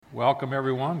Welcome,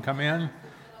 everyone. Come in,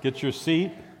 get your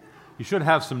seat. You should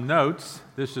have some notes.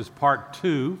 This is part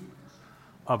 2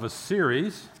 of a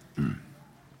series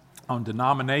on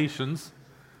denominations.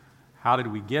 How did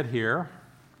we get here?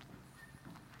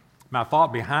 My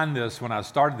thought behind this when I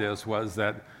started this was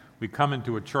that we come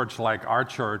into a church like our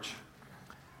church,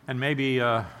 and maybe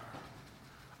a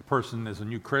person is a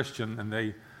new Christian, and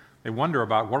they wonder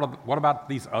about what about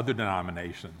these other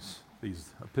denominations, these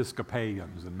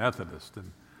Episcopalians and Methodists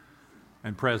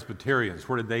and Presbyterians.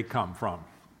 Where did they come from?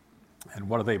 And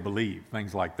what do they believe?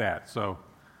 Things like that. So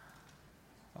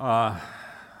I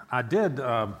did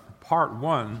part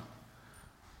 1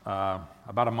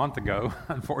 about a month ago,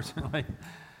 unfortunately.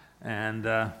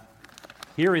 And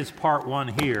here is part 1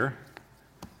 here.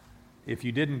 If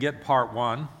you didn't get part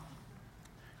 1,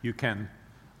 you can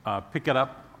pick it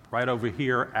up right over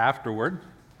here afterward.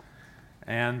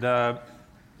 And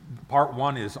part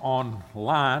 1 is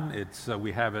online.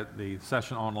 We have the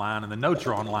session online, and the notes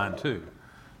are online too.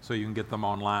 So you can get them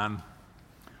online,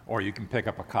 or you can pick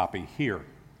up a copy here.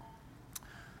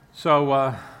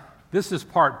 So this is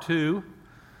part 2,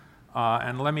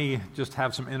 and let me just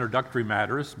have some introductory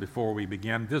matters before we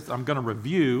begin. I'm going to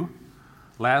review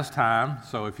last time,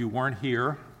 so if you weren't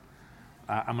here,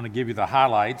 I'm going to give you the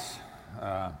highlights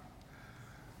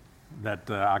that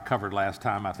I covered last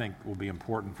time. I think will be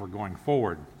important for going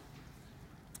forward.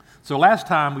 So last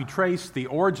time we traced the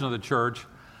origin of the church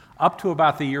up to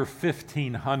about the year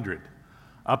 1500,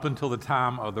 up until the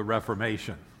time of the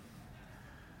Reformation.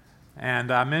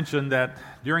 And I mentioned that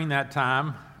during that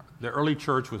time, the early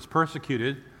church was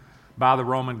persecuted by the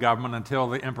Roman government until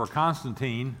the Emperor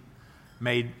Constantine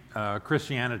made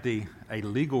Christianity a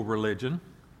legal religion.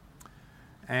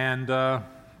 And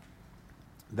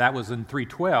that was in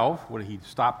 312, when he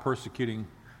stopped persecuting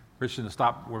Christians,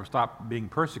 stopped being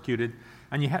persecuted.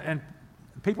 And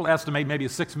people estimate maybe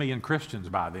 6 million Christians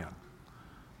by then.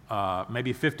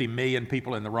 Maybe 50 million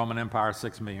people in the Roman Empire,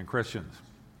 6 million Christians.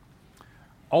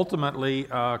 Ultimately,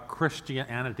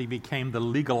 Christianity became the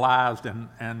legalized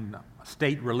and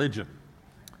state religion.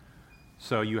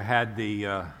 So you had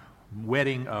the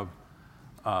merging of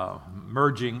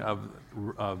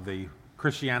the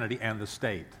Christianity and the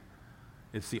state.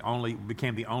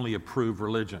 Became the only approved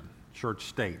religion, church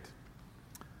state,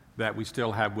 that we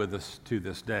still have with us to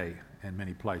this day in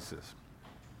many places.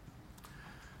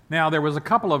 Now, there was a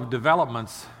couple of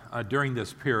developments during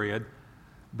this period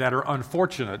that are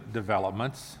unfortunate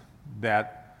developments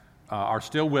that are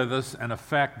still with us and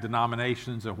affect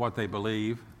denominations and what they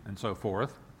believe and so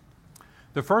forth.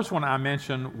 The first one I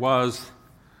mentioned was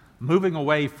moving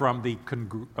away from the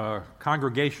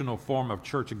congregational form of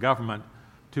church government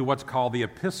to what's called the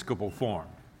Episcopal form.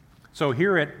 So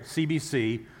here at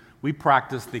CBC, we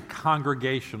practice the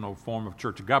congregational form of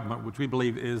church government, which we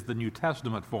believe is the New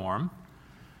Testament form.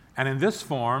 And in this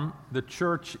form, the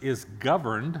church is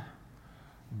governed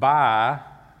by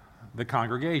the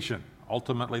congregation.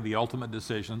 Ultimately, the ultimate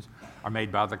decisions are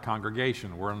made by the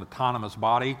congregation. We're an autonomous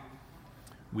body.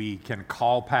 We can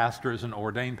call pastors and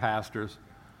ordain pastors.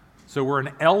 So we're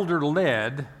an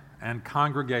elder-led and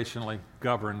congregationally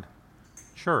governed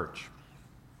church.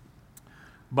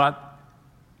 But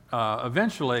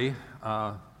eventually,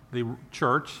 the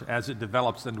church, as it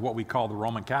develops into what we call the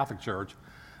Roman Catholic Church,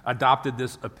 adopted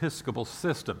this Episcopal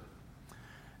system.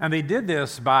 And they did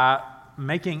this by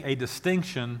making a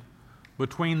distinction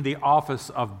between the office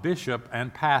of bishop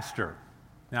and pastor.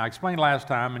 Now, I explained last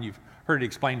time, and you've heard it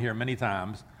explained here many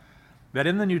times, that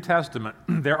in the New Testament,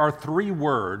 there are 3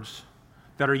 words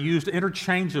that are used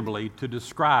interchangeably to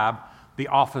describe the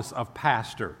office of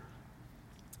pastor.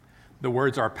 The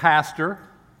words are pastor,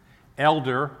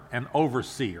 elder, and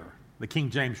overseer. The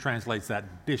King James translates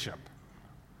that bishop.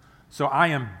 So I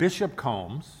am Bishop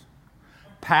Combs,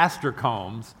 Pastor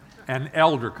Combs, and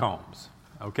Elder Combs,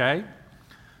 okay?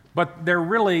 But they're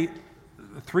really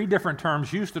 3 different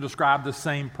terms used to describe the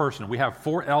same person. We have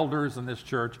 4 elders in this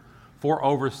church, 4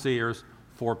 overseers,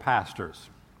 4 pastors.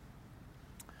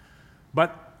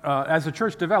 But as the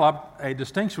church developed, a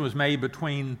distinction was made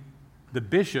between the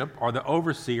bishop or the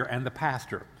overseer and the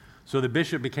pastor. So the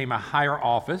bishop became a higher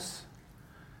office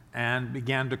and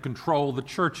began to control the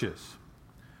churches.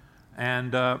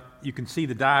 And you can see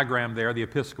the diagram there, the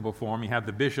Episcopal form. You have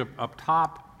the bishop up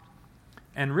top,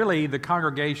 and really the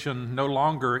congregation no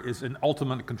longer is in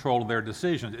ultimate control of their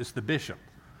decisions. It's the bishop.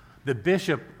 The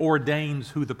bishop ordains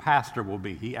who the pastor will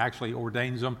be. He actually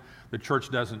ordains them. The church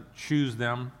doesn't choose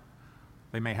them.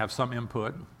 They may have some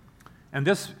input. And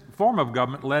this form of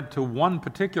government led to one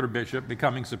particular bishop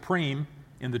becoming supreme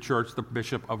in the church, the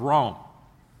Bishop of Rome.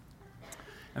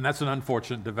 And that's an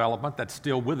unfortunate development that's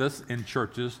still with us in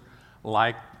churches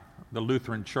like the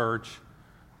Lutheran Church,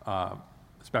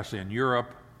 especially in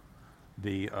Europe,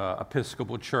 the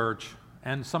Episcopal Church,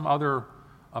 and some other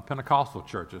Pentecostal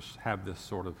churches have this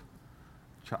sort of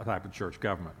type of church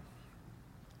government.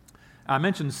 I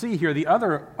mentioned C here. The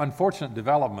other unfortunate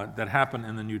development that happened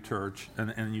in the New Church,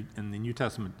 in the New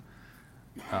Testament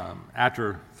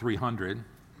after 300,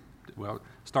 well,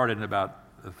 started in about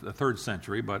the 3rd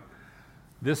century, but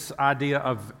this idea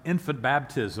of infant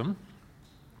baptism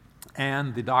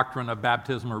and the doctrine of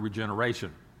baptismal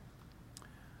regeneration.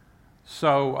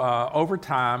 So over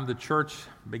time, the church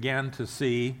began to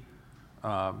see,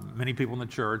 many people in the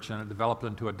church, and it developed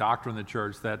into a doctrine in the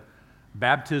church that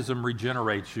baptism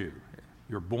regenerates you.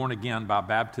 You're born again by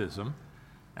baptism.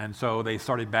 And so they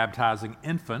started baptizing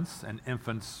infants, and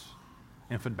infant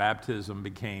baptism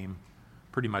became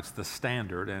pretty much the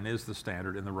standard and is the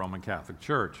standard in the Roman Catholic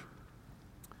Church.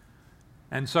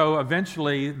 And so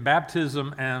eventually,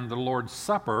 baptism and the Lord's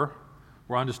Supper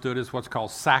were understood as what's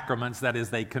called sacraments. That is,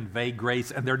 they convey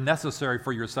grace, and they're necessary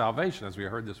for your salvation, as we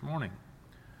heard this morning.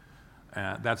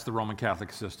 That's the Roman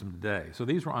Catholic system today. So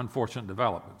these were unfortunate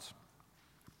developments.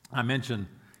 I mentioned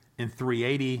in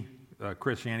 380,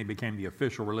 Christianity became the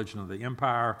official religion of the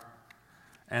empire.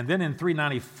 And then in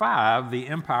 395, the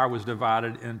empire was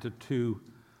divided into 2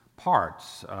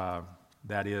 parts.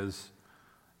 That is,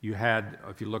 you had,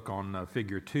 if you look on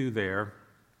figure 2 there,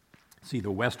 see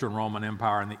the Western Roman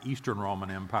Empire and the Eastern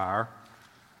Roman Empire.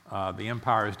 The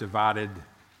empire is divided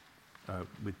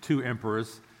with 2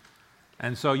 emperors.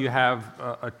 And so you have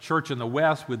a church in the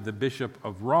West with the Bishop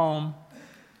of Rome.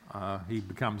 He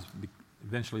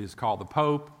eventually is called the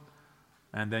Pope.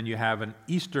 And then you have an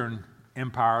Eastern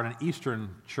Empire and an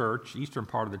Eastern church, Eastern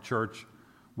part of the church,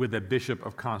 with a Bishop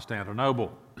of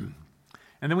Constantinople.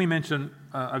 And then we mentioned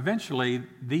eventually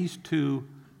these 2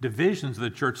 divisions of the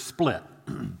church split.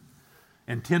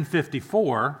 In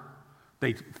 1054,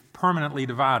 they permanently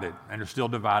divided, and are still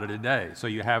divided today. So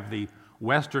you have the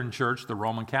Western Church, the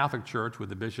Roman Catholic Church with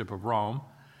the Bishop of Rome,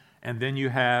 and then you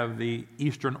have the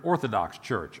Eastern Orthodox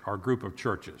Church, our group of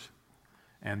churches.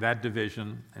 And that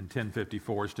division in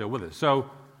 1054 is still with us. So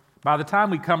by the time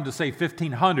we come to, say,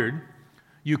 1500,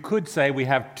 you could say we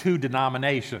have 2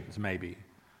 denominations, maybe,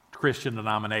 Christian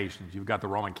denominations. You've got the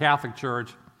Roman Catholic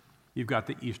Church, you've got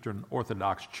the Eastern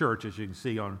Orthodox Church, as you can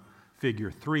see on figure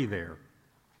 3 there,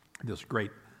 this great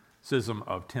schism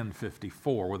of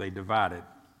 1054 where they divided.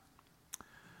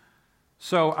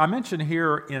 So I mentioned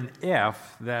here in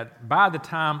F that by the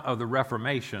time of the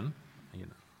Reformation,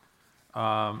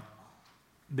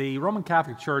 the Roman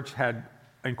Catholic Church had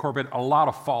incorporated a lot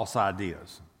of false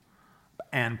ideas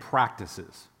and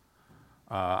practices.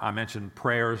 I mentioned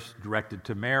prayers directed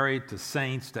to Mary, to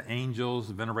saints, to angels,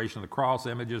 veneration of the cross,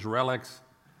 images, relics,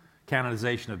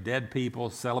 canonization of dead people,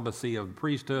 celibacy of the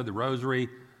priesthood, the rosary,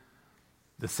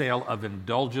 the sale of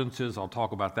indulgences. I'll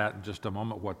talk about that in just a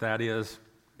moment, what that is,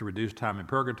 to reduce time in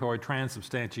purgatory,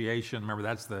 transubstantiation. Remember,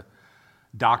 that's the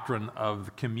doctrine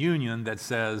of communion that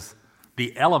says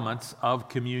the elements of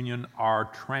communion are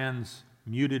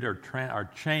transmuted or are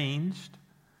changed,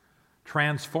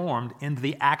 transformed into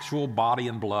the actual body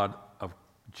and blood of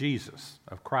Jesus,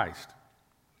 of Christ.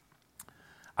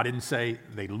 I didn't say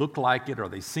they look like it or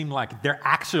they seem like it. They're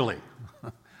actually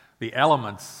the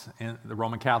elements in the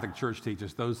Roman Catholic Church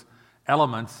teaches. Those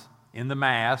elements in the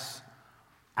Mass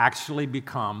actually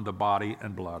become the body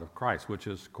and blood of Christ, which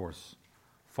is, of course,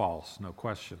 false, no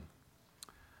question.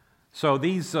 So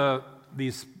these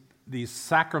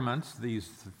sacraments, these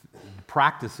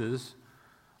practices,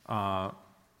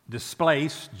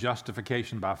 displace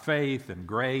justification by faith and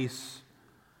grace.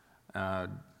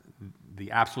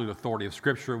 The absolute authority of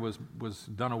Scripture was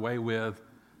done away with,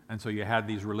 and so you had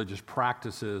these religious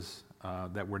practices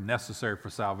that were necessary for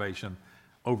salvation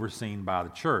overseen by the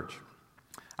church.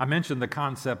 I mentioned the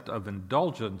concept of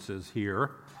indulgences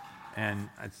here, and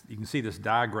you can see this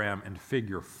diagram in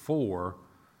figure 4,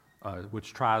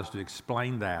 which tries to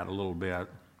explain that a little bit.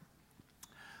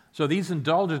 So these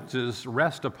indulgences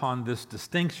rest upon this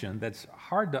distinction that's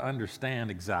hard to understand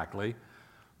exactly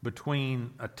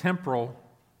between a temporal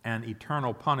and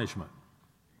eternal punishment.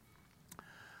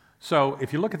 So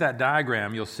if you look at that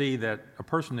diagram, you'll see that a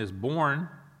person is born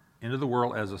into the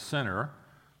world as a sinner,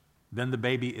 then the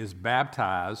baby is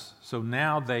baptized, so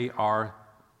now they are,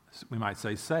 we might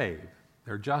say, saved.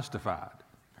 They're justified.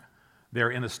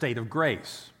 They're in a state of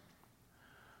grace.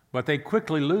 But they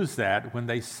quickly lose that when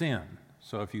they sin.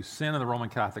 So if you sin in the Roman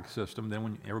Catholic system, then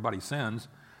when everybody sins,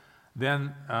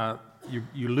 then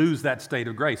you lose that state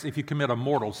of grace if you commit a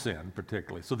mortal sin,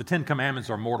 particularly. So the 10 Commandments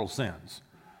are mortal sins.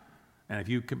 And if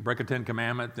you break a 10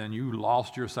 Commandment, then you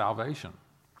lost your salvation.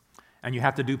 And you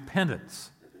have to do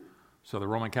penance So the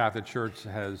Roman Catholic Church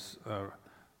has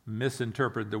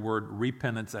misinterpreted the word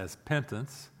repentance as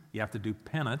penance. You have to do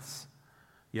penance.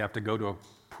 You have to go to a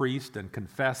priest and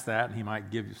confess that, and he might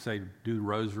say, do the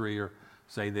rosary or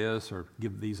say this or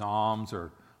give these alms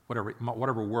or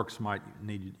whatever works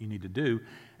you need to do,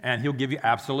 and he'll give you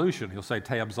absolution. He'll say,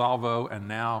 te absolvo, and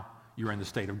now you're in the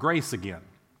state of grace again.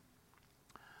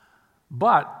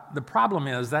 But the problem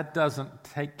is that doesn't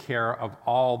take care of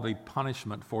all the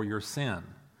punishment for your sin.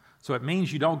 So it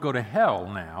means you don't go to hell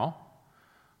now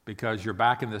because you're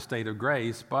back in the state of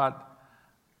grace, but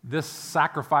this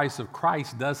sacrifice of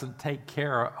Christ doesn't take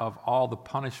care of all the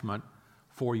punishment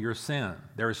for your sin.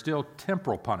 There is still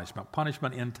temporal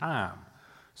punishment in time.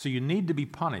 So you need to be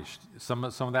punished. Some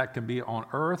of that can be on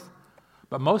earth,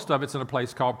 but most of it's in a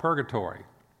place called purgatory.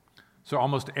 So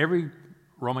almost every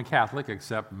Roman Catholic,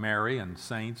 except Mary and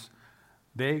saints,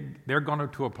 they're going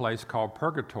to a place called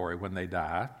purgatory when they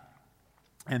die,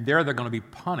 and there they're going to be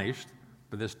punished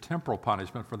for this temporal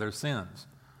punishment for their sins.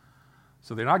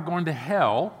 So they're not going to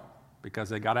hell because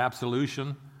they got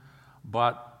absolution,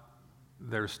 but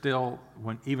there's still,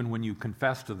 even when you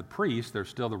confess to the priest, there's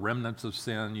still the remnants of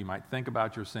sin. You might think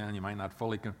about your sin, you might not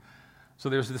fully. So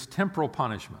there's this temporal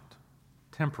punishment.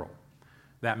 Temporal.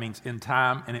 That means in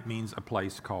time, and it means a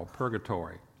place called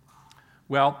purgatory.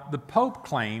 Well, the Pope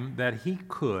claimed that he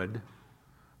could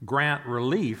grant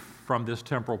relief from this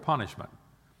temporal punishment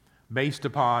based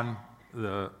upon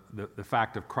the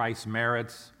fact of Christ's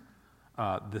merits,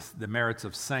 the merits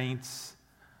of saints.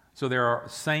 So there are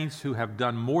saints who have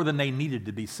done more than they needed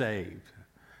to be saved.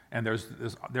 And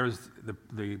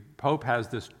the Pope has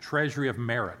this treasury of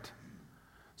merit.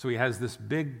 So he has this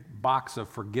big box of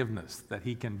forgiveness that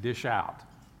he can dish out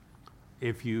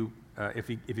if you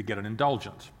get an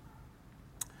indulgence.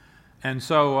 And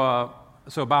so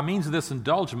by means of this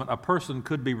indulgence, a person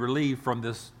could be relieved from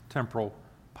this temporal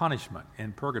punishment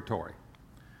in purgatory.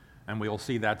 And we'll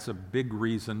see that's a big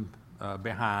reason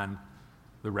behind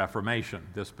the Reformation,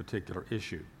 this particular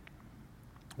issue.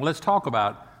 Well, let's talk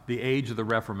about the age of the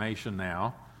Reformation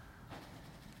now.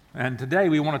 And today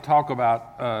we want to talk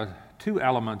about two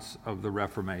elements of the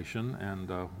Reformation, and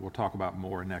we'll talk about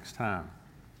more next time.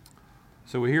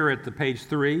 So we're here at the page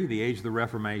 3, the age of the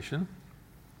Reformation.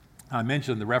 I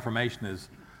mentioned the Reformation is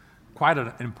quite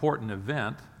an important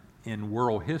event in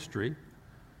world history,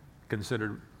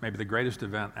 considered maybe the greatest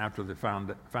event after the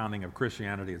founding of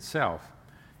Christianity itself.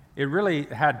 It really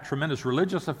had tremendous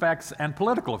religious effects and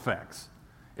political effects.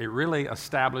 It really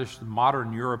established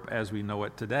modern Europe as we know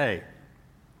it today.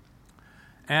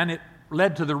 And it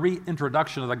led to the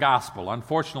reintroduction of the gospel.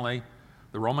 Unfortunately,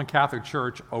 the Roman Catholic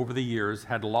Church over the years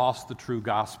had lost the true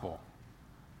gospel,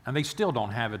 and they still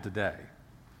don't have it today.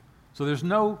 So there's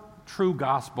no true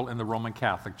gospel in the Roman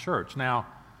Catholic Church. Now,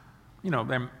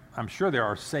 I'm sure there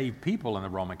are saved people in the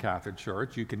Roman Catholic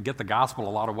Church. You can get the gospel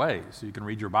a lot of ways. So you can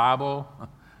read your Bible,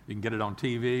 you can get it on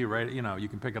TV, right? You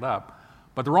can pick it up.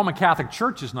 But the Roman Catholic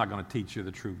Church is not going to teach you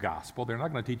the true gospel. They're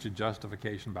not going to teach you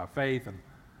justification by faith and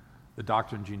the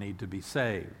doctrines you need to be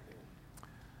saved.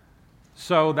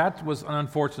 So that was an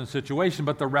unfortunate situation,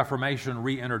 but the Reformation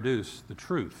reintroduced the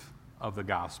truth of the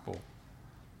gospel.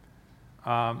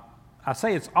 I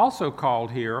say it's also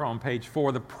called here on page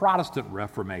 4 the Protestant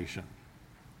Reformation.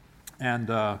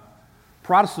 And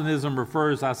Protestantism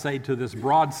refers, I say, to this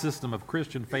broad system of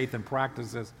Christian faith and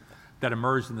practices that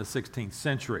emerged in the 16th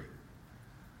century.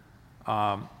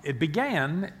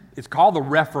 It's called the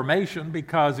Reformation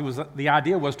because the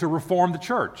idea was to reform the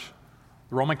church.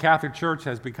 The Roman Catholic Church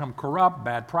has become corrupt,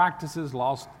 bad practices,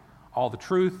 lost all the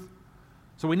truth.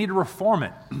 So we need to reform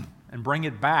it and bring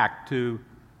it back to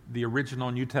the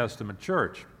original New Testament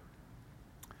church.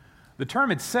 The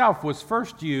term itself was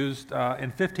first used in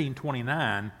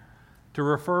 1529 to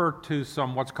refer to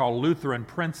some what's called Lutheran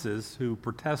princes who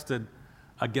protested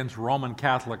against Roman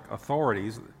Catholic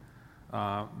authorities.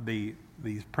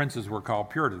 These princes were called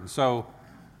Puritans. So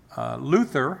Martin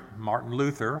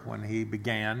Luther, when he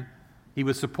began, he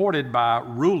was supported by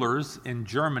rulers in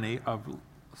Germany of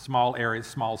small areas,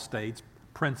 small states,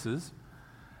 princes.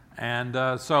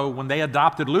 And so when they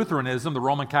adopted Lutheranism, the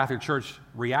Roman Catholic Church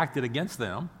reacted against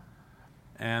them,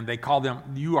 and they called them,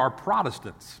 "You are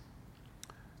Protestants."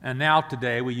 And now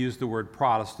today we use the word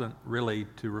Protestant really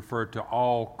to refer to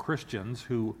all Christians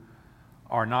who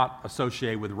are not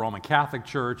associated with the Roman Catholic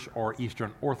Church or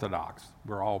Eastern Orthodox.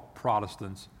 We're all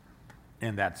Protestants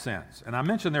in that sense. And I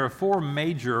mentioned there are 4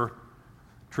 major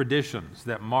traditions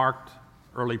that marked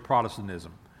early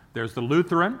Protestantism. There's the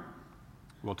Lutheran,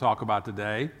 we'll talk about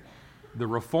today, the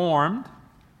Reformed,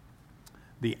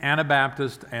 the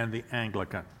Anabaptist, and the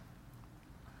Anglican.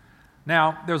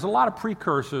 Now, there's a lot of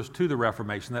precursors to the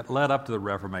Reformation that led up to the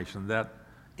Reformation that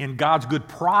in God's good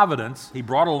providence, He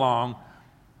brought along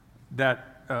that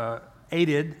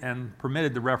aided and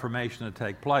permitted the Reformation to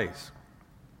take place.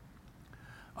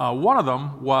 One of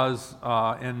them was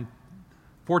in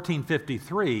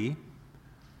 1453,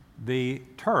 the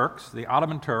Turks, the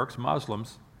Ottoman Turks,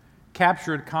 Muslims,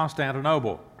 captured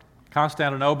Constantinople.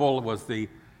 Constantinople was the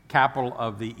capital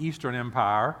of the Eastern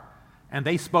Empire, and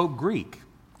they spoke Greek,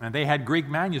 and they had Greek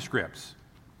manuscripts,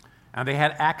 and they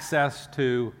had access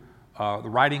to the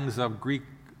writings of Greek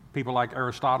people like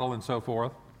Aristotle and so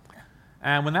forth.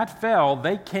 And when that fell,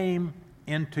 they came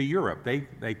into Europe.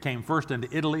 They came first into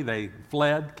Italy. They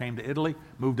fled, came to Italy,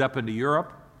 moved up into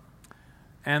Europe,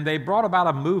 and they brought about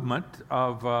a movement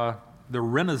of the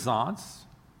Renaissance,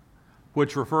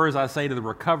 which refers, I say, to the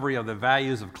recovery of the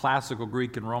values of classical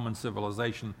Greek and Roman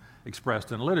civilization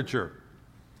expressed in literature.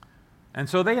 And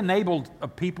so they enabled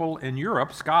people in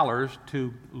Europe, scholars,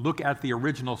 to look at the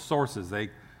original sources. They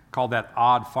called that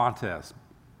ad fontes,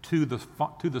 to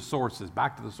the sources,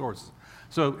 back to the sources.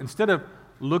 So instead of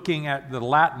looking at the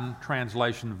Latin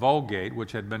translation Vulgate,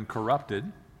 which had been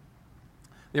corrupted,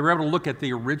 they were able to look at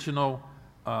the original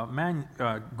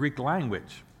Greek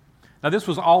language. Now, this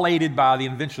was all aided by the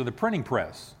invention of the printing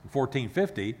press in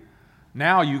 1450.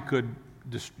 Now you could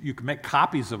make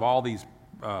copies of all these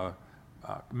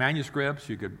manuscripts.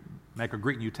 You could make a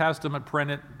Greek New Testament, print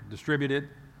it, distribute it,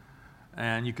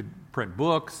 and you could print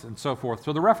books and so forth.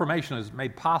 So the Reformation is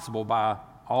made possible by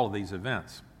all of these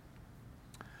events.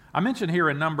 I mentioned here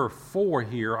in number 4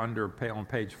 here on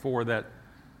page 4 that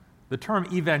the term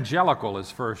evangelical is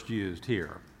first used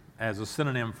here as a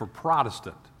synonym for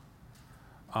Protestant.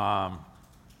 I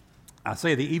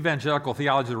say the evangelical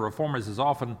theology of the Reformers is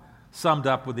often summed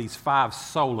up with these 5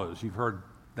 solas. You've heard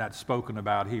that spoken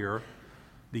about here.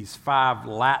 These 5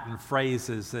 Latin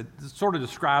phrases that sort of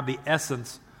describe the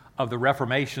essence of the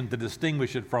Reformation to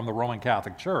distinguish it from the Roman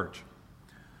Catholic Church.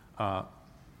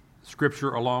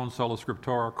 Scripture alone, sola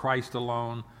scriptura, Christ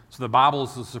alone. So the Bible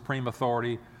is the supreme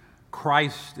authority.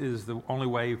 Christ is the only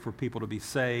way for people to be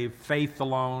saved. Faith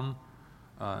alone,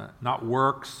 not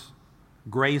works.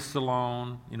 Grace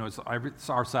alone. You know,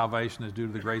 our salvation is due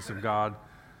to the grace of God,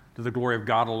 to the glory of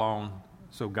God alone.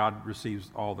 So God receives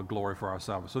all the glory for our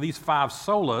salvation. So these 5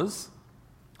 solas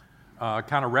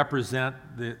kind of represent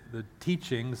the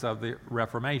teachings of the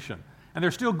Reformation. And they're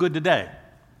still good today.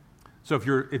 So if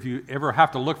you ever have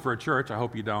to look for a church, I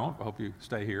hope you don't. I hope you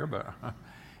stay here. But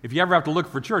if you ever have to look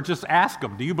for a church, just ask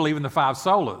them, do you believe in the 5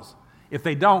 solas? If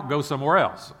they don't, go somewhere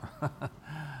else.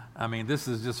 I mean, this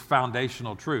is just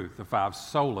foundational truth. The 5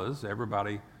 solas,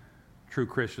 everybody, true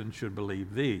Christian, should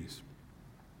believe these.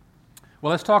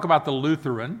 Well, let's talk about the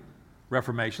Lutheran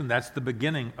Reformation. That's the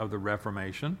beginning of the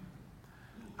Reformation.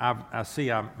 I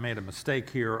see I made a mistake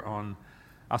here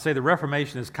I'll say the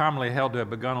Reformation is commonly held to have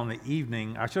begun on the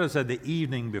evening. I should have said the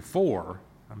evening before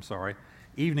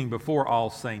All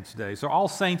Saints' Day. So All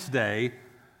Saints' Day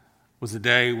was the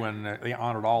day when they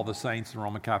honored all the saints in the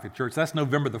Roman Catholic Church. That's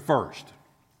November the 1st.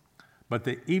 But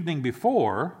the evening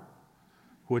before,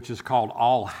 which is called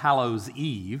All Hallows'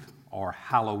 Eve, or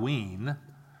Halloween,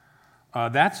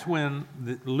 that's when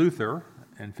Luther,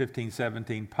 in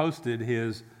 1517, posted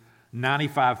his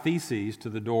 95 Theses to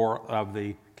the door of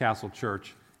the Castle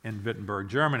Church in Wittenberg,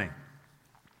 Germany.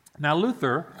 Now,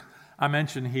 Luther, I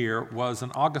mentioned here, was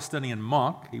an Augustinian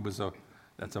monk.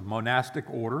 That's a monastic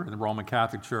order in the Roman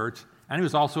Catholic Church, and he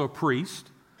was also a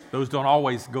priest. Those don't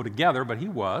always go together, but he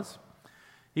was.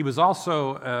 He was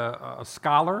also a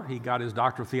scholar. He got his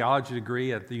doctor of theology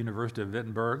degree at the University of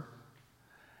Wittenberg,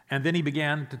 and then he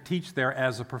began to teach there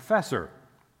as a professor.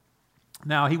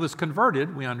 Now, he was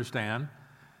converted, we understand,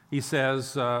 he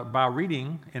says, by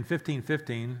reading in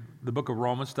 1515 the book of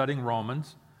Romans, studying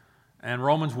Romans, and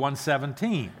Romans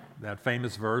 1:17, that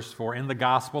famous verse, for in the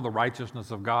gospel the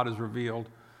righteousness of God is revealed,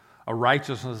 a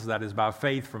righteousness that is by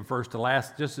faith from first to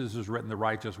last, just as is written, the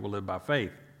righteous will live by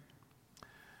faith.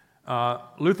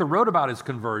 Luther wrote about his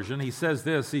conversion. He says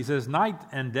this, he says, night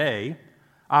and day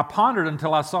I pondered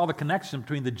until I saw the connection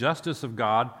between the justice of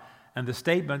God and the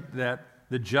statement that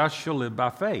the just shall live by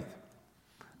faith.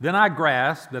 Then I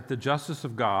grasped that the justice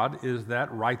of God is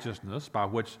that righteousness by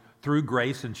which, through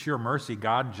grace and sheer mercy,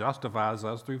 God justifies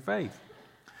us through faith.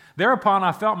 Thereupon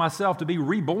I felt myself to be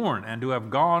reborn and to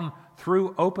have gone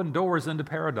through open doors into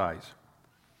paradise.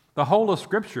 The whole of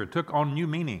Scripture took on new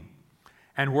meaning.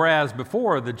 And whereas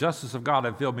before the justice of God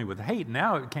had filled me with hate,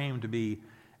 now it came to be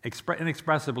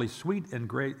inexpressibly sweet and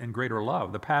greater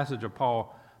love. The passage of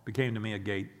Paul became to me a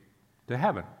gate to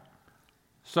heaven.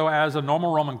 So as a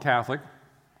normal Roman Catholic,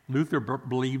 Luther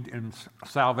believed in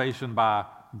salvation by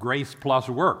grace plus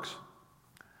works.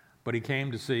 But he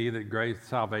came to see that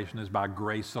salvation is by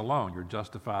grace alone. You're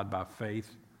justified by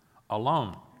faith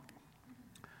alone.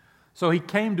 So he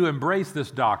came to embrace this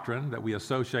doctrine that we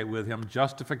associate with him,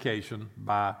 justification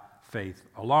by faith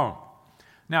alone.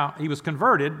 Now, he was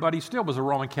converted, but he still was a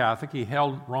Roman Catholic. He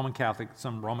held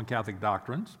some Roman Catholic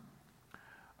doctrines.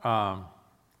 But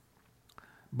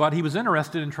he was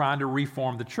interested in trying to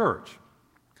reform the church.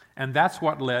 And that's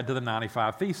what led to the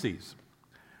 95 Theses.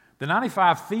 The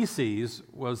 95 Theses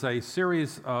was a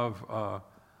series of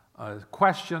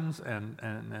questions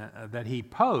that he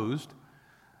posed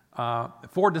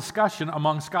for discussion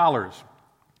among scholars.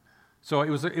 So it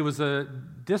was a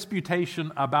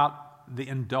disputation about the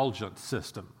indulgence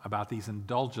system, about these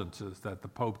indulgences that the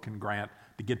Pope can grant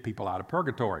to get people out of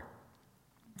purgatory.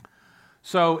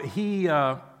 So he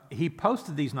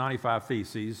posted these 95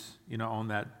 Theses, on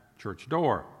that church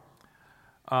door.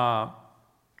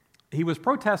 He was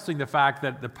protesting the fact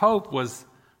that the Pope was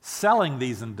selling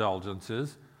these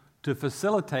indulgences to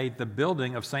facilitate the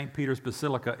building of St. Peter's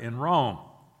Basilica in Rome.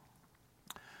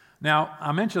 Now,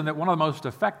 I mentioned that one of the most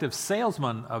effective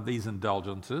salesmen of these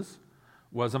indulgences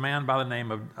was a man by the name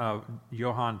of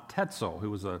Johann Tetzel, who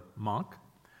was a monk.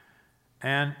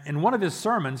 And in one of his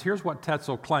sermons, here's what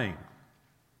Tetzel claimed.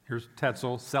 Here's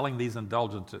Tetzel selling these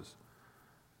indulgences.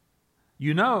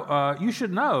 You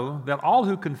should know that all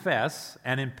who confess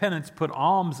and in penance put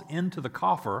alms into the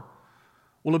coffer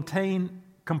will obtain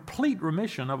complete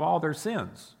remission of all their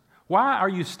sins. Why are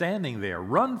you standing there?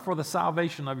 Run for the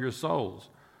salvation of your souls.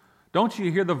 Don't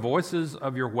you hear the voices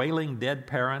of your wailing dead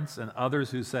parents and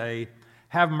others who say,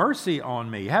 "Have mercy on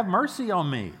me, have mercy on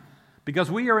me,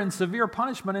 because we are in severe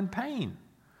punishment and pain.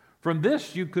 From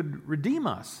this you could redeem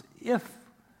us with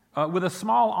a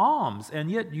small alms,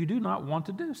 and yet you do not want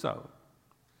to do so."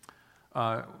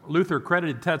 Luther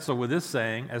credited Tetzel with this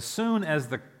saying, "As soon as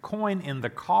the coin in the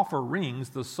coffer rings,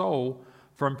 the soul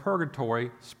from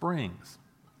purgatory springs."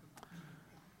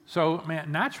 So,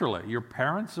 naturally, your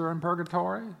parents are in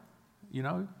purgatory.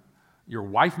 Your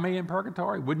wife may be in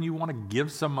purgatory. Wouldn't you want to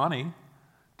give some money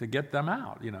to get them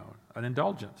out, an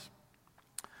indulgence?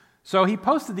 So he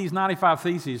posted these 95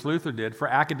 Theses, Luther did, for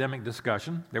academic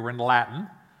discussion. They were in Latin.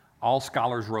 All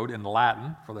scholars wrote in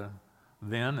Latin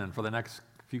then and for the next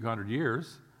few hundred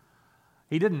years.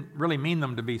 He didn't really mean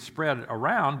them to be spread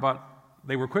around, but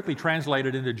they were quickly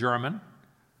translated into German,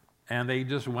 and they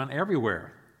just went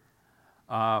everywhere.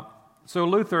 So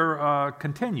Luther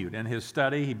continued in his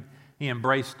study. He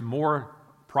embraced more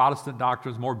Protestant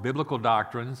doctrines, more biblical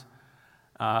doctrines,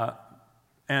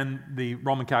 and the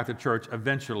Roman Catholic Church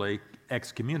eventually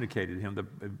excommunicated him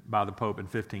by the Pope in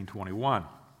 1521.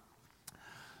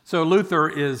 So Luther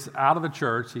is out of the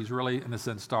church. He's really, in a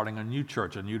sense, starting a new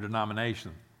church, a new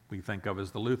denomination we think of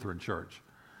as the Lutheran Church.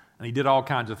 And he did all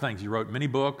kinds of things. He wrote many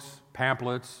books,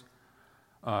 pamphlets.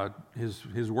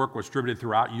 His work was distributed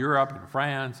throughout Europe and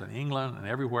France and England and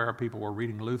everywhere people were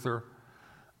reading Luther.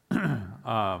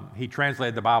 He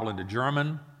translated the Bible into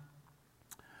German.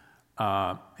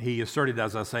 He asserted,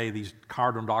 as I say, these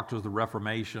cardinal doctrines of the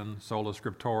Reformation, sola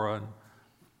scriptura, and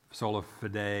sola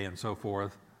fide, and so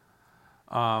forth.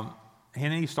 And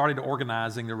he started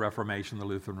organizing the Reformation, the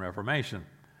Lutheran Reformation.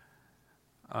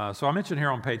 So I mentioned here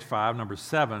on page 5, number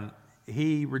 7,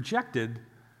 he rejected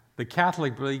the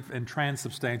Catholic belief in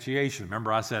transubstantiation.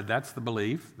 Remember I said that's the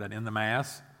belief that in the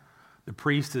Mass, the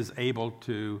priest is able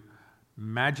to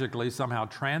magically somehow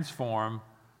transform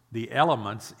the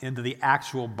elements into the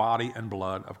actual body and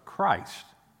blood of Christ.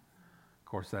 Of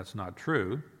course, that's not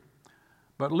true.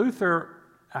 But Luther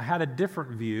had a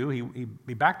different view.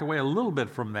 He backed away a little bit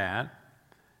from that.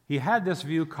 He had this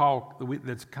view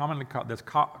that's commonly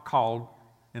called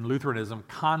in Lutheranism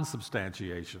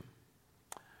consubstantiation.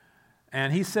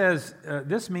 And he says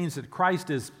this means that Christ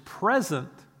is present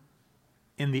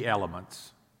in the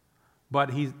elements,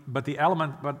 but the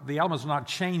elements are not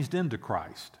changed into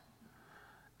Christ.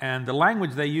 And the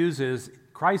language they use is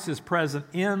Christ is present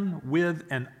in, with,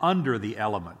 and under the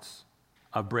elements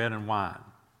of bread and wine.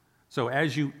 So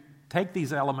as you take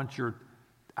these elements, you're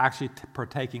actually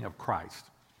partaking of Christ.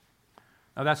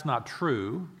 Now that's not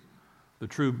true. The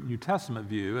true New Testament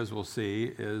view, as we'll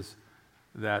see, is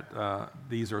that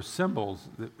these are symbols.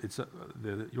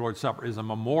 The Lord's Supper is a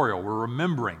memorial. We're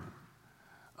remembering.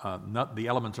 The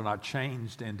elements are not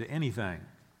changed into anything.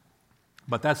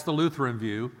 But that's the Lutheran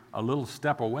view, a little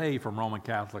step away from Roman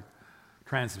Catholic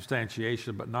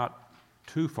transubstantiation, but not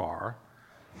too far.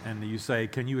 And you say,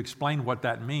 can you explain what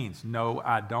that means? No,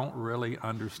 I don't really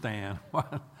understand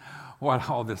what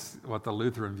the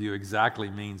Lutheran view exactly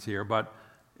means here, but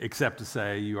except to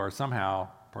say you are somehow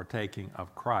partaking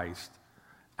of Christ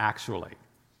actually.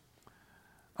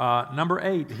 Number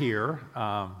 8 here,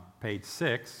 page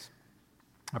 6,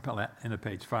 into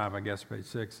page 5, I guess, page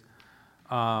 6.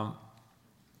 I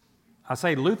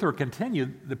say Luther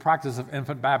continued the practice of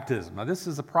infant baptism. Now, this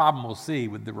is a problem we'll see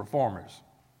with the reformers.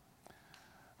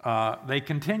 They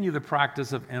continue the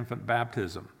practice of infant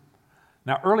baptism.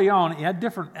 Now, early on, he had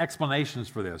different explanations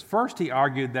for this. First, he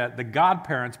argued that the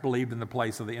godparents believed in the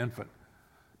place of the infant.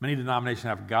 Many denominations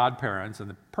have godparents,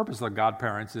 and the purpose of the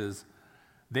godparents is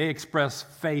they express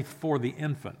faith for the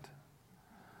infant.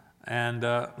 And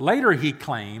later he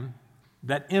claimed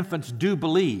that infants do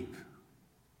believe.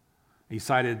 He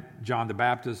cited John the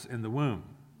Baptist in the womb.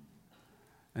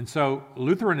 And so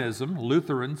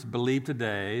Lutherans believe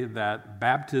today that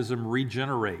baptism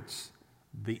regenerates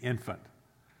the infant.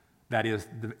 That is,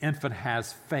 the infant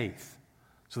has faith.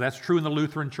 So that's true in the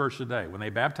Lutheran Church today. When they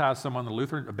baptize someone,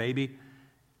 a baby,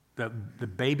 the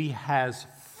baby has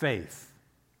faith.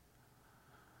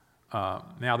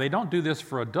 Now, they don't do this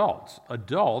for adults.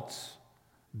 Adults,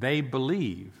 they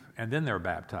believe, and then they're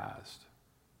baptized.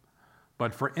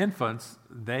 But for infants,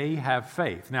 they have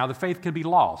faith. Now, the faith can be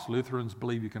lost. Lutherans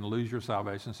believe you can lose your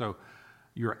salvation. So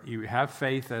you have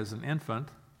faith as an infant,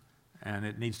 and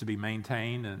it needs to be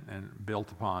maintained and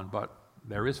built upon. But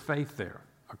there is faith there,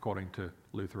 according to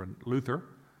Luther,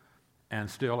 and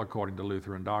still according to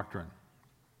Lutheran doctrine.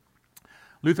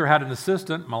 Luther had an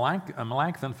assistant,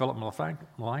 Philip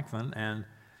Melanchthon, and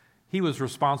he was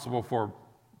responsible for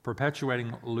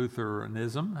perpetuating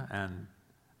Lutheranism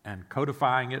and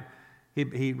codifying it.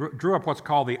 He drew up what's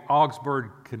called the Augsburg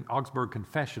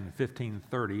Confession in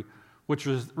 1530, which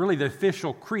was really the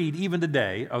official creed even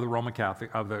today of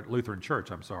the Lutheran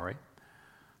Church.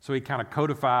 So he kind of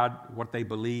codified what they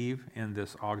believe in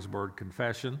this Augsburg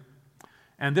Confession,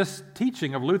 and this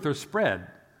teaching of Luther spread.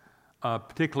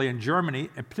 Particularly in Germany,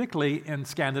 and particularly in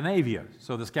Scandinavia.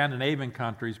 So the Scandinavian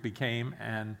countries became,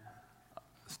 and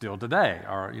still today,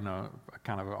 are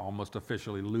kind of almost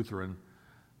officially Lutheran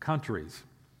countries.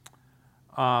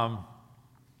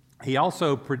 He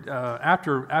also,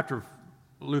 after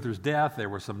Luther's death, there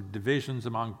were some divisions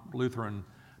among Lutheran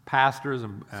pastors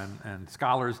and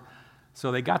scholars.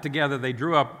 So they got together, they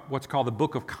drew up what's called the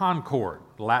Book of Concord,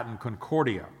 Latin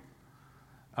Concordia.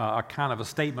 A kind of a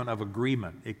statement of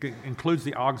agreement. It includes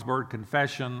the Augsburg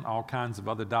Confession, all kinds of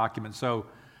other documents. So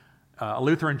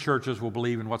Lutheran churches will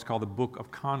believe in what's called the Book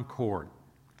of Concord.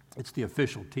 It's the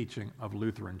official teaching of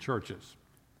Lutheran churches.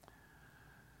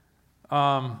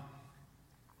 As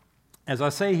I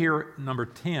say here, number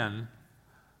 10,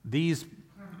 these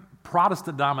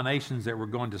Protestant denominations that we're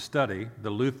going to study,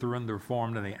 the Lutheran, the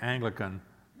Reformed, and the Anglican,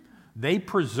 they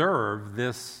preserve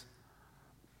this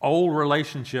old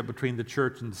relationship between the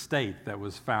church and the state that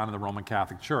was found in the Roman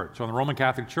Catholic Church. So in the Roman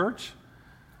Catholic Church,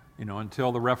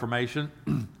 until the Reformation,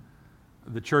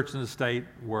 the church and the state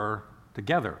were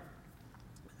together.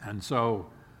 And so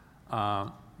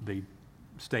the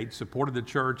state supported the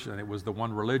church, and it was the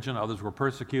one religion. Others were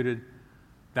persecuted.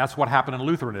 That's what happened in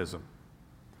Lutheranism.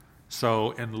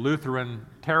 So in the Lutheran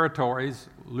territories,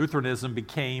 Lutheranism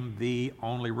became the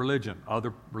only religion.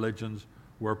 Other religions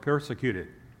were persecuted.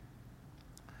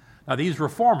 Now, these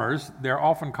reformers, they're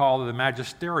often called the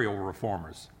magisterial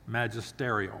reformers.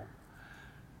 Magisterial.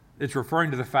 It's referring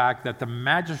to the fact that the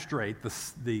magistrate,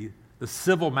 the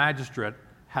civil magistrate,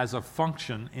 has a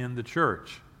function in the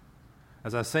church.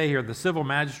 As I say here, the civil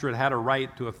magistrate had a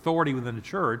right to authority within the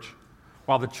church,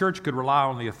 while the church could rely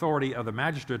on the authority of the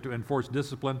magistrate to enforce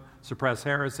discipline, suppress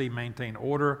heresy, maintain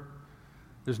order.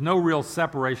 There's no real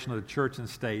separation of the church and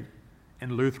state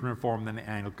in Lutheran Reformed and the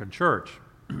Anglican Church.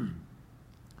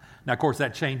 Now, of course,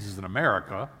 that changes in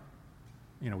America.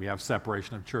 We have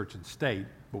separation of church and state,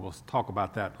 but we'll talk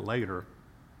about that later.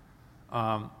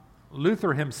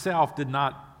 Luther himself did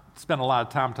not spend a lot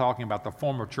of time talking about the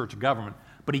form of church government,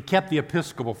 but he kept the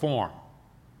episcopal form.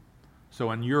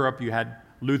 So in Europe, you had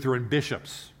Lutheran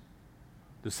bishops,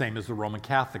 the same as the Roman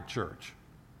Catholic Church,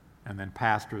 and then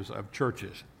pastors of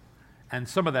churches. And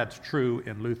some of that's true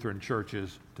in Lutheran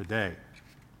churches today.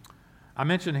 I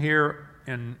mentioned here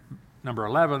in number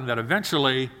 11, that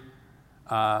eventually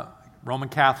Roman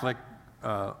Catholic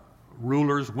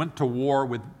rulers went to war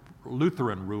with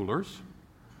Lutheran rulers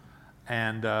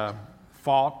and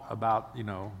fought about,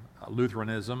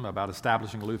 Lutheranism, about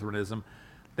establishing Lutheranism.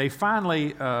 They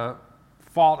finally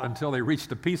fought until they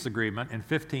reached a peace agreement in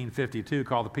 1552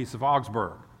 called the Peace of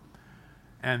Augsburg.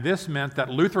 And this meant that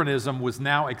Lutheranism was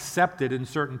now accepted in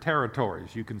certain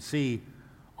territories. You can see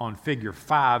on figure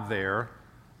 5 there,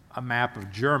 a map of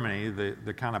Germany.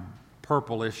 The kind of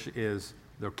purplish is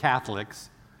the Catholics,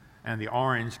 and the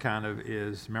orange kind of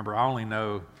is, remember, I only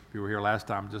know, if you were here last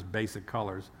time, just basic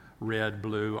colors. red,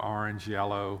 blue, orange,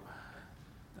 yellow.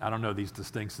 I don't know these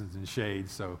distinctions in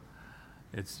shades, so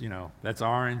it's, that's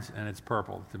orange and it's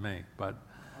purple to me. But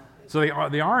so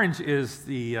the orange is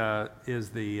the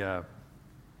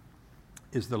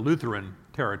Lutheran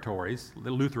territories,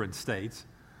 the Lutheran states.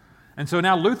 And so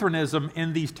now Lutheranism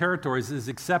in these territories is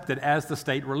accepted as the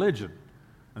state religion,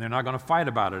 and they're not going to fight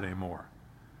about it anymore.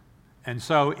 And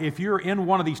so if you're in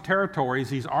one of these territories,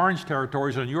 these orange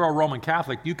territories, and you're a Roman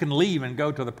Catholic, you can leave and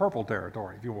go to the purple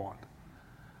territory if you want.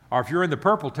 Or if you're in the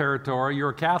purple territory, you're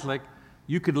a Catholic,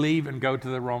 you could leave and go to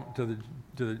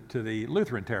the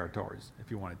Lutheran territories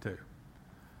if you wanted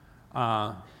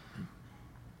to.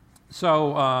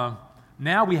 So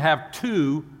now we have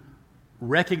two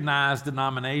recognized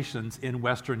denominations in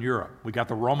Western Europe. We got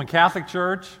the Roman Catholic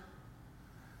Church,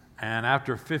 and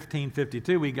after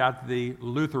 1552, we got the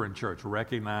Lutheran Church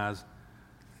recognized,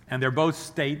 and they're both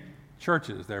state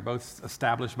churches. They're both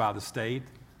established by the state,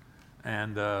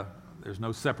 and there's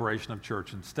no separation of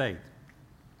church and state.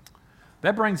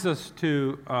 That brings us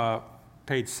to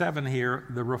page 7 here,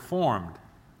 the Reformed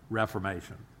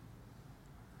Reformation.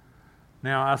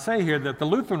 Now, I say here that the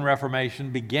Lutheran Reformation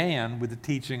began with the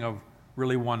teaching of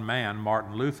really one man,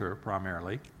 Martin Luther,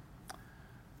 primarily.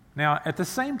 Now, at the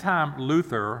same time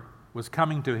Luther was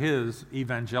coming to his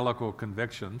evangelical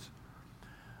convictions,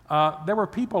 there were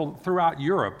people throughout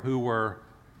Europe who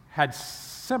had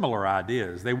similar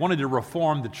ideas. They wanted to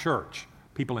reform the church,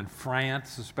 people in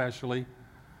France especially,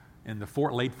 in the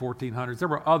late 1400s. There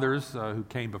were others who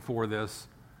came before this,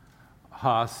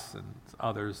 Huss and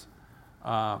others.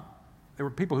 There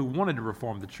were people who wanted to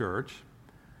reform the church.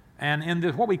 And in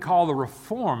what we call the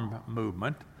Reform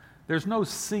movement, there's no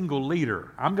single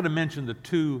leader. I'm going to mention the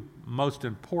two most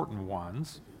important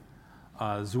ones,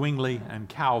 Zwingli and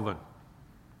Calvin.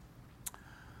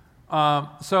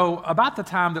 So about the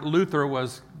time that Luther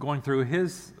was going through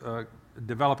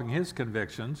developing his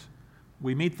convictions,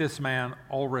 we meet this man,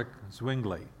 Ulrich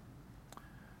Zwingli.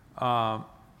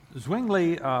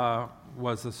 Zwingli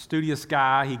was a studious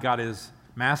guy. He got his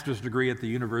master's degree at the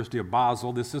University of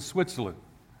Basel. This is Switzerland.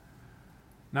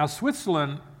 Now,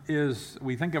 Switzerland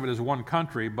we think of it as one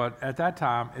country, but at that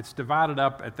time, it's divided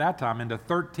up into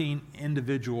 13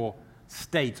 individual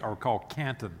states, or called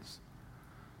cantons.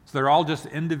 So they're all just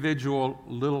individual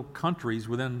little countries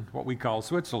within what we call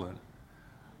Switzerland,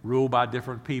 ruled by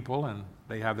different people, and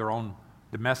they have their own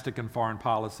domestic and foreign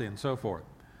policy and so forth.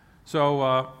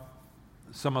 So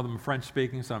some of them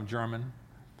French-speaking, some German.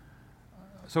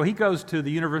 So he goes to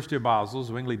the University of Basel,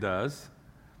 Zwingli does,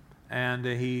 and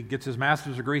he gets his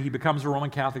master's degree. He becomes a Roman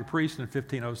Catholic priest in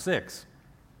 1506.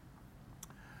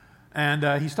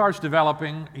 And he starts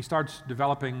developing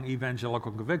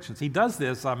evangelical convictions. He does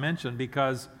this, I mentioned,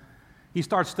 because he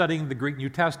starts studying the Greek New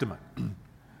Testament.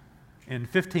 In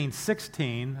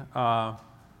 1516, a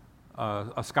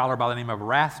scholar by the name of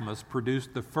Erasmus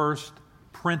produced the first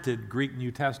printed Greek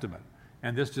New Testament.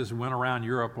 And this just went around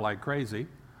Europe like crazy.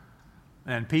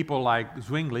 And people like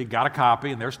Zwingli got a copy,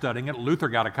 and they're studying it. Luther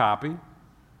got a copy.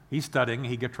 He's studying.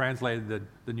 He translated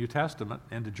the New Testament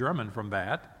into German from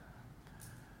that.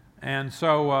 And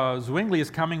so Zwingli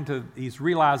he's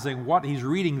realizing what he's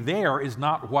reading there is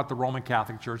not what the Roman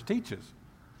Catholic Church teaches.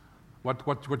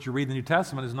 What you read in the New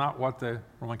Testament is not what the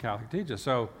Roman Catholic teaches.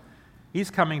 So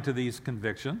he's coming to these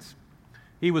convictions.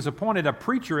 He was appointed a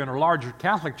preacher in a larger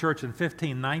Catholic church in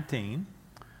 1519.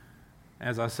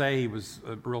 As I say, he was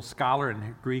a real scholar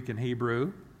in Greek and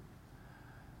Hebrew.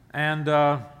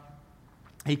 And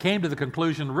he came to the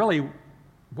conclusion, really,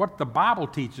 what the Bible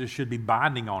teaches should be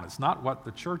binding on. It's not what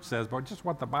the church says, but just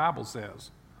what the Bible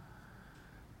says.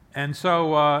 And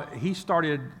so he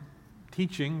started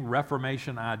teaching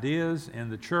Reformation ideas in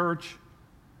the church.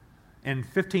 In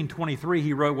 1523,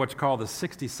 he wrote what's called the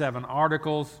 67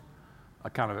 Articles,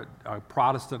 a kind of a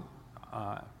Protestant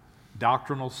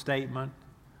doctrinal statement,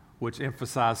 which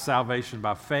emphasized salvation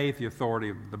by faith, the authority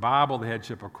of the Bible, the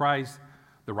headship of Christ,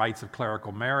 the rights of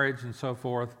clerical marriage, and so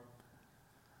forth.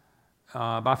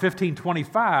 By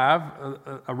 1525,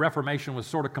 a Reformation was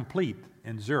sort of complete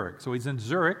in Zurich. So he's in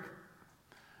Zurich,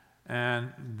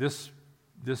 and this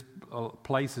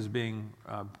place is being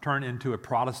turned into a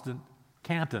Protestant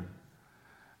canton.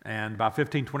 And by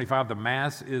 1525, the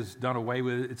Mass is done away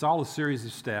with. It's all a series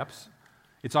of steps.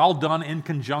 It's all done in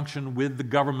conjunction with the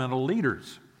governmental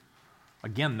leaders.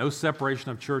 Again, no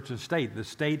separation of church and state. The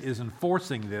state is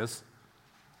enforcing this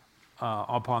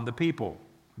upon the people,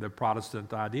 the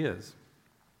Protestant ideas.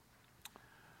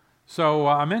 So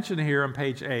I mentioned here on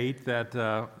page 8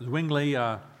 that Zwingli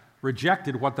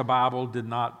rejected what the Bible did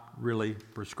not really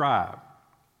prescribe.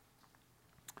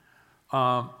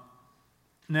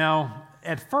 Now,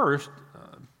 at first,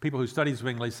 people who study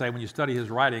Zwingli say when you study his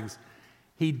writings,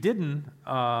 he didn't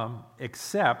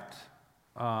accept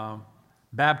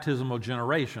baptismal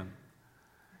generation.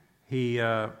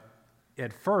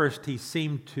 At first, he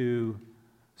seemed to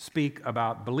speak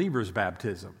about believers'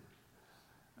 baptism.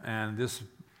 And this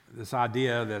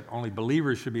idea that only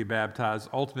believers should be baptized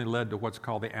ultimately led to what's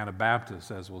called the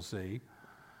Anabaptists, as we'll see,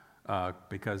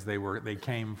 because they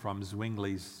came from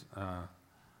Zwingli's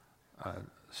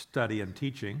study and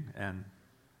teaching and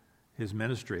his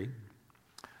ministry.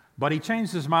 But he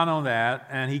changed his mind on that,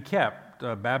 and he kept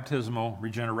baptismal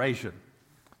regeneration,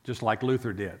 just like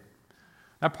Luther did.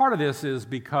 Now, part of this is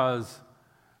because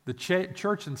the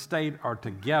church and state are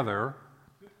together,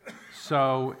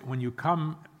 so when you're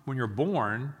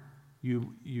born,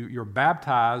 you're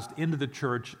baptized into the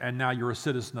church, and now you're a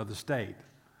citizen of the state.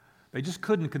 They just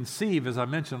couldn't conceive, as I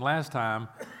mentioned last time,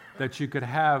 that you could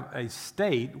have a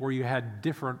state where you had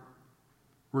different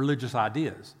religious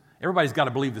ideas. Everybody's got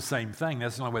to believe the same thing.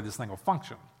 That's the only way this thing will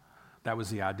function. That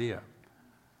was the idea.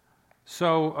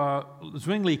 So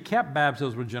Zwingli kept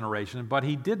baptismal regeneration, but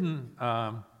he didn't.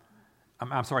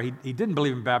 He didn't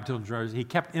believe in baptismal regeneration. He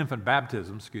kept infant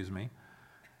baptism.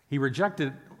 He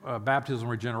rejected baptismal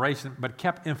regeneration, but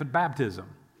kept infant baptism.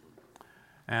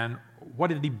 And what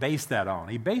did he base that on?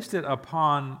 He based it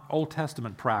upon Old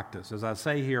Testament practice, as I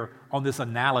say here, on this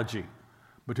analogy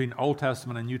between Old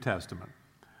Testament and New Testament.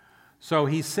 So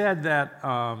he said that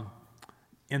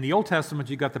in the Old Testament,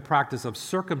 you got the practice of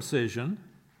circumcision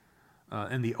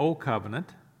in the Old Covenant,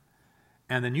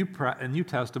 and in the New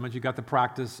Testament, you got the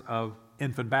practice of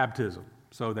infant baptism.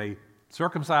 So they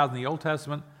circumcised in the Old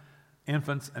Testament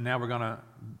infants, and now we're going to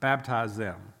baptize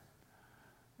them.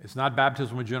 It's not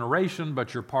baptism regeneration,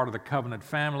 but you're part of the covenant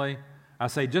family. I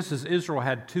say, just as Israel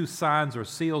had two signs or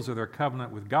seals of their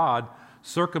covenant with God,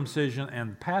 circumcision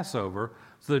and Passover,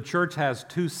 so the church has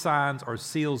two signs or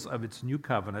seals of its new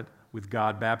covenant with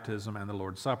God, baptism and the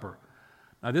Lord's Supper.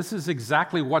 Now, this is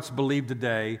exactly what's believed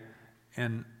today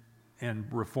in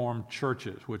Reformed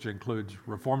churches, which includes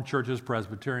Reformed churches,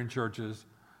 Presbyterian churches,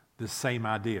 this same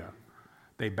idea.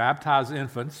 They baptize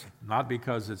infants, not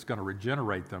because it's going to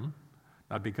regenerate them,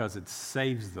 not because it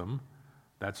saves them,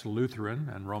 that's Lutheran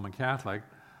and Roman Catholic,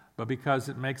 but because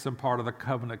it makes them part of the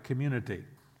covenant community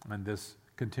and this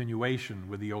continuation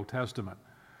with the Old Testament.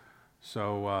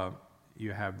 So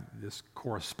you have this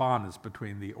correspondence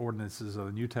between the ordinances of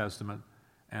the New Testament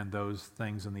and those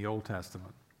things in the Old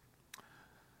Testament.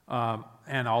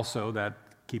 And also that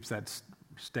keeps that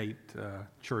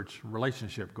state-church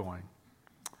relationship going.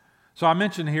 So I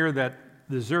mentioned here that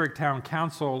the Zurich Town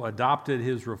Council adopted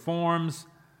his reforms,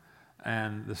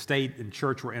 and the state and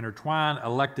church were intertwined,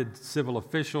 elected civil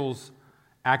officials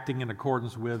acting in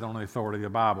accordance with on the authority of the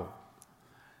Bible.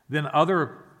 Then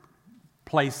other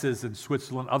places in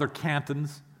Switzerland, other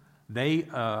cantons, they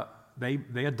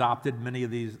adopted many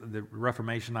of the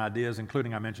Reformation ideas,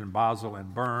 including I mentioned Basel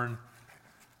and Bern.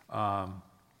 And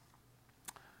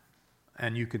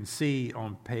you can see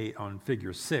on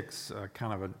figure 6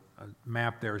 kind of a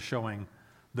map there showing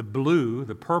the blue,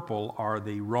 the purple are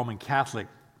the Roman Catholic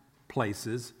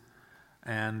places,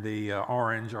 and the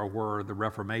orange are where the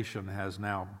Reformation has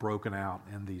now broken out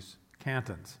in these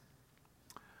cantons.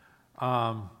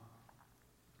 I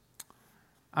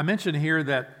mentioned here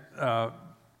that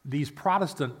these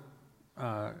Protestant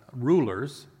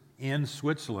rulers in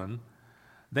Switzerland,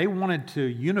 they wanted to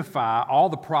unify all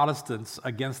the Protestants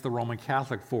against the Roman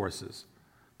Catholic forces,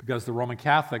 because the Roman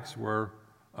Catholics were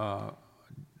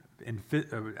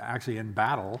actually in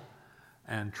battle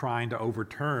and trying to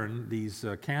overturn these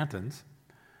cantons.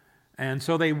 And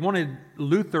so they wanted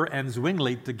Luther and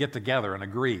Zwingli to get together and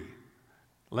agree.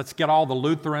 Let's get all the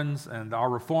Lutherans and our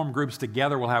Reform groups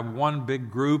together. We'll have one big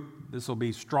group. This will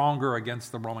be stronger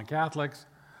against the Roman Catholics.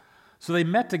 So they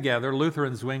met together, Luther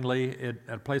and Zwingli, at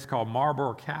a place called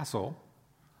Marburg Castle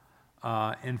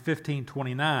in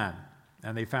 1529,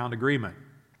 and they found agreement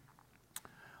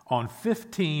on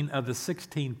 15 of the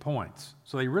 16 points.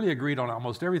 So they really agreed on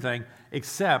almost everything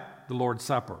except the Lord's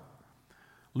Supper.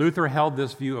 Luther held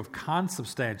this view of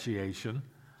consubstantiation.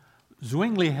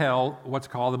 Zwingli held what's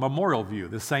called the memorial view,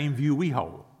 the same view we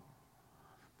hold,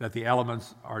 that the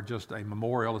elements are just a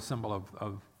memorial, a symbol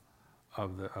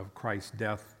of Christ's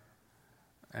death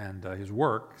and his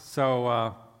work.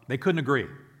 So they couldn't agree.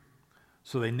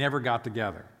 So they never got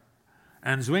together.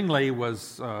 And Zwingli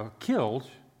was killed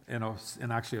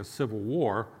in actually a civil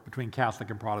war between Catholic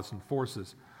and Protestant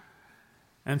forces.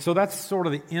 And so that's sort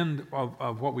of the end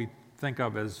of what we think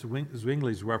of as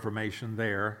Zwingli's Reformation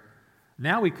there.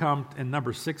 Now we come in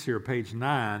number 6 here, page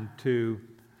 9, to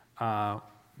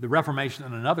the Reformation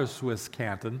in another Swiss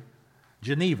canton,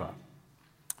 Geneva.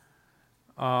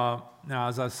 Now,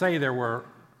 as I say, there were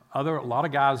a lot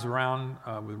of guys around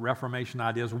with Reformation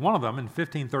ideas. One of them, in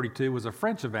 1532, was a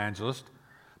French evangelist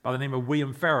by the name of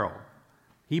William Farel.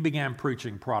 He began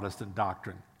preaching Protestant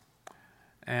doctrine.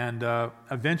 And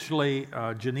eventually,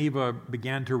 Geneva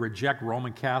began to reject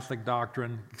Roman Catholic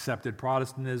doctrine, accepted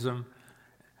Protestantism.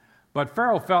 But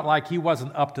Farel felt like he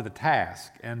wasn't up to the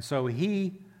task, and so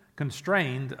he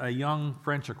constrained a young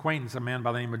French acquaintance, a man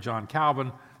by the name of John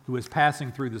Calvin, who was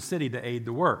passing through the city to aid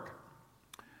the work.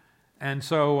 And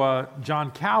so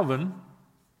John Calvin,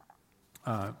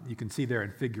 you can see there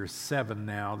in Figure 7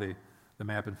 now, the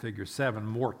map in Figure 7,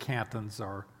 more cantons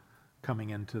are coming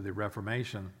into the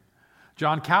Reformation.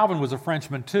 John Calvin was a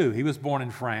Frenchman too. He was born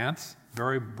in France,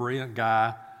 very brilliant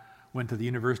guy, went to the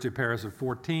University of Paris at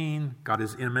 14, got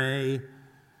his M.A.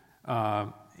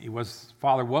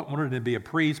 Father wanted him to be a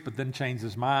priest, but then changed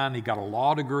his mind. He got a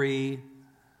law degree.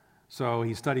 So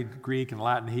he studied Greek and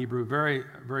Latin, Hebrew, very,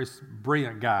 very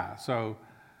brilliant guy. So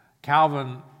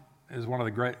Calvin is one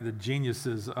of the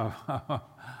geniuses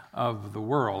of the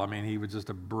world. I mean, he was just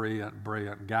a brilliant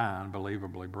guy,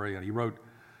 unbelievably brilliant. He wrote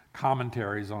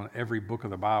commentaries on every book of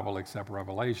the Bible except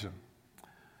Revelation.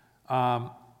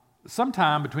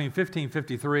 Sometime between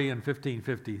 1553 and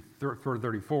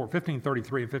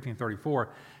 1534,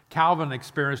 Calvin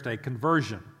experienced a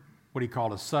conversion, what he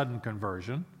called a sudden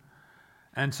conversion.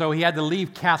 And so he had to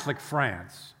leave Catholic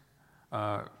France.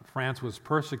 France was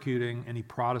persecuting any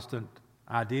Protestant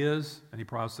ideas, any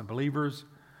Protestant believers.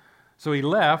 So he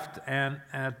left, and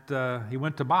he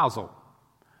went to Basel,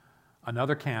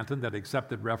 another canton that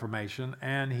accepted Reformation.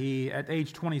 And at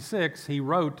age 26, he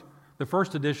wrote the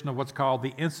first edition of what's called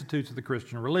the Institutes of the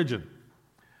Christian Religion.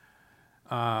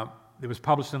 It was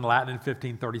published in Latin in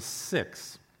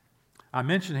 1536. I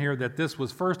mention here that this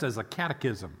was first as a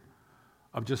catechism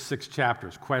of just 6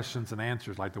 chapters, questions and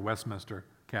answers like the Westminster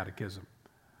Catechism.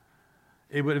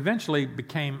 It would eventually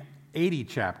became 80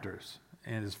 chapters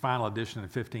in his final edition in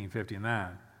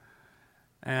 1559.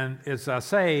 And as I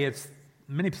say,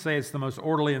 many say it's the most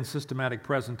orderly and systematic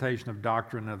presentation of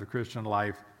doctrine of the Christian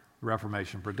life the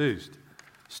Reformation produced.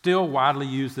 Still widely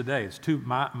used today. It's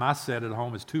my set at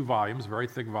home is 2 volumes, very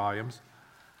thick volumes.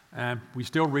 And we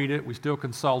still read it, we still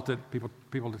consult it, people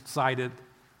cite it.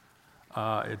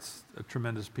 It's a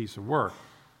tremendous piece of work.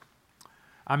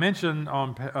 I mentioned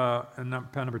on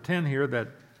number 10 here that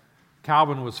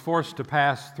Calvin was forced to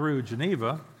pass through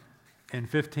Geneva in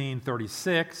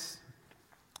 1536,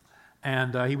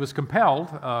 and he was compelled,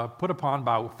 put upon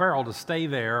by Farel to stay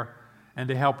there and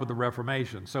to help with the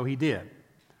Reformation. So he did.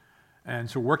 And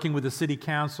so working with the city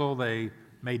council, they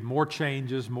made more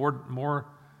changes, more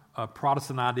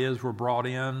Protestant ideas were brought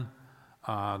in.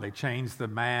 They changed the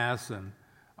Mass and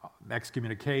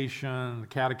excommunication, the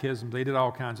catechism. They did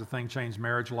all kinds of things, changed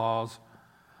marriage laws.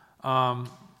 And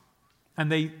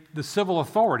the civil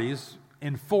authorities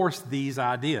enforced these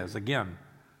ideas. Again,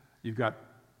 you've got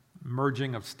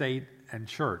merging of state and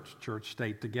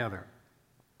church-state together.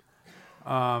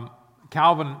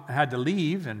 Calvin had to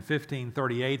leave in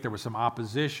 1538. There was some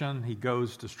opposition. He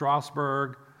goes to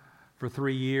Strasbourg for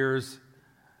 3 years.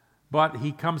 But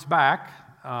he comes back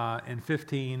in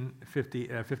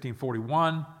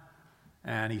 1541,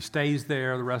 and he stays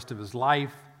there the rest of his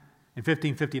life. In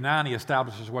 1559, he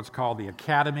establishes what's called the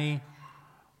Academy,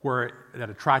 that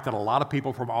attracted a lot of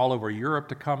people from all over Europe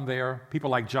to come there. People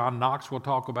like John Knox we'll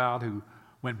talk about, who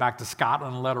went back to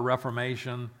Scotland and led a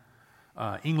Reformation.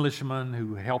 Englishmen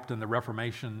who helped in the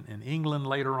Reformation in England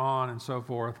later on, and so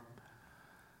forth.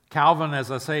 Calvin,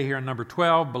 as I say here in number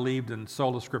 12, believed in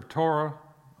sola scriptura.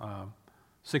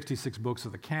 66 books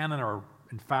of the canon are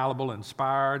infallible,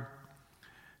 inspired.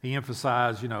 He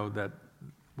emphasized, that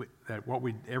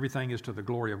everything is to the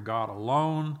glory of God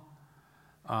alone.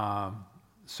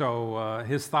 So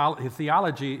his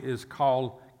theology is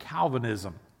called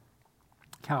Calvinism.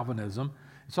 Calvinism.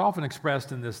 It's often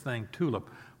expressed in this thing, tulip.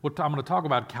 I'm going to talk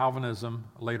about Calvinism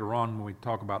later on when we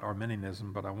talk about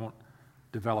Arminianism, but I won't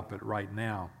develop it right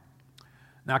now.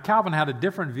 Now, Calvin had a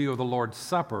different view of the Lord's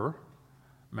Supper.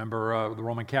 Remember, the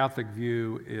Roman Catholic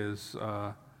view is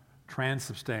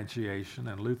transubstantiation,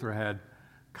 and Luther had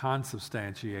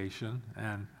consubstantiation,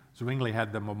 and Zwingli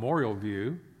had the memorial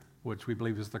view, which we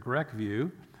believe is the correct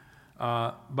view.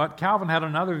 But Calvin had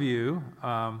another view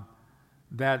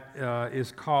that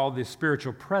is called the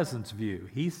spiritual presence view.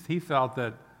 He felt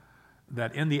that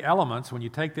in the elements, when you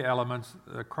take the elements,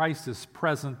 Christ is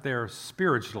present there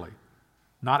spiritually,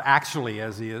 not actually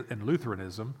as he is in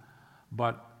Lutheranism,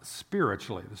 but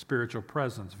spiritually, the spiritual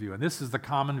presence view. And this is the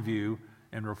common view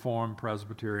in Reformed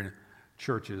Presbyterian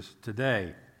churches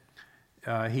today.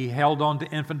 He held on to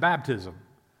infant baptism.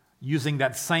 using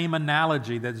that same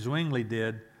analogy that Zwingli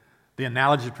did, the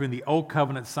analogy between the Old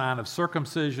Covenant sign of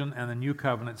circumcision and the New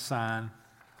Covenant sign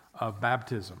of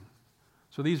baptism.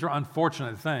 So these are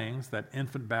unfortunate things that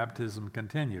infant baptism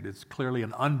continued. It's clearly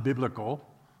an unbiblical,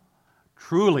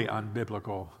 truly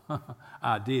unbiblical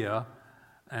idea,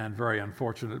 and very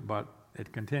unfortunate, but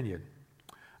it continued.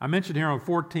 I mentioned here on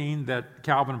 14 that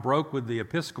Calvin broke with the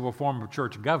Episcopal form of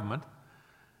church government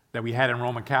that we had in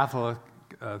Roman Catholic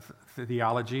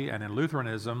theology and in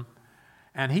Lutheranism,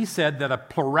 and he said that a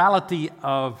plurality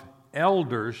of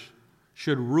elders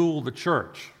should rule the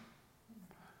church.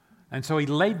 And so he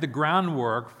laid the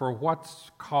groundwork for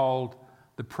what's called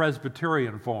the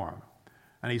Presbyterian form.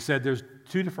 And he said there's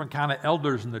two different kind of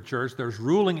elders in the church. There's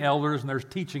ruling elders and there's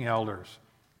teaching elders.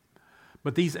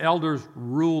 But these elders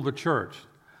rule the church.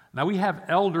 Now, we have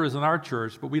elders in our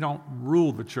church, but we don't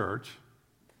rule the church.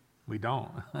 We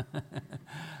don't.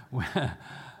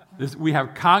 We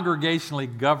have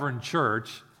congregationally governed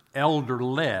church,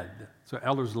 elder-led. So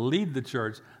elders lead the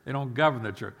church. They don't govern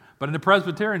the church. But in the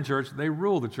Presbyterian church, they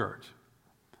rule the church.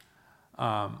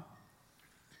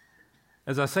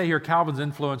 As I say here, Calvin's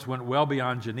influence went well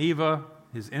beyond Geneva,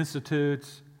 his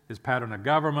institutes, his pattern of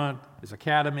government, his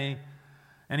academy,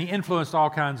 and he influenced all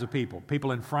kinds of people.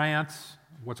 People in France,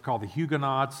 what's called the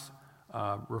Huguenots,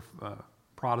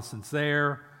 Protestants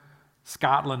there,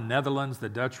 Scotland, Netherlands, the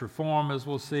Dutch Reform, as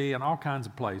we'll see, and all kinds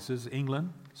of places,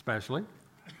 England especially,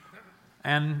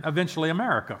 and eventually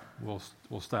America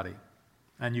we'll study.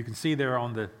 And you can see there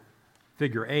on the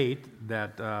figure 8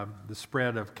 that the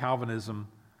spread of Calvinism,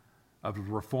 of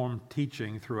Reformed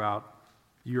teaching throughout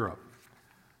Europe.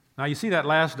 Now you see that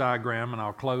last diagram, and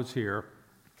I'll close here,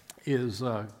 is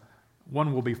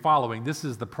one we'll be following. This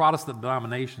is the Protestant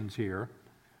denominations here,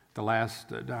 the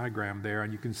last diagram there,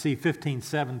 and you can see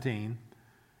 1517,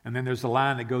 and then there's a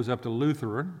line that goes up to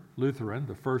Lutheran,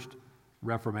 the first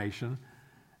Reformation,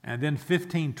 and then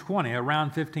 1520, around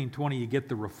 1520, you get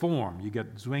the Reform. You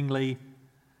get Zwingli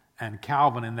and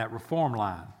Calvin in that Reform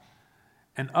line.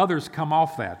 And others come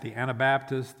off that, the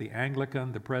Anabaptist, the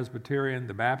Anglican, the Presbyterian,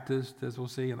 the Baptist, as we'll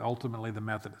see, and ultimately the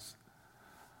Methodist.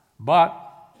 But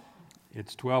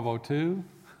it's 12:02.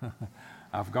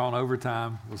 I've gone over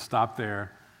time. We'll stop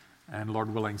there, and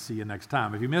Lord willing, see you next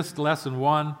time. If you missed lesson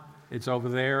 1, it's over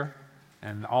there,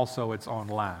 and also it's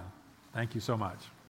online. Thank you so much.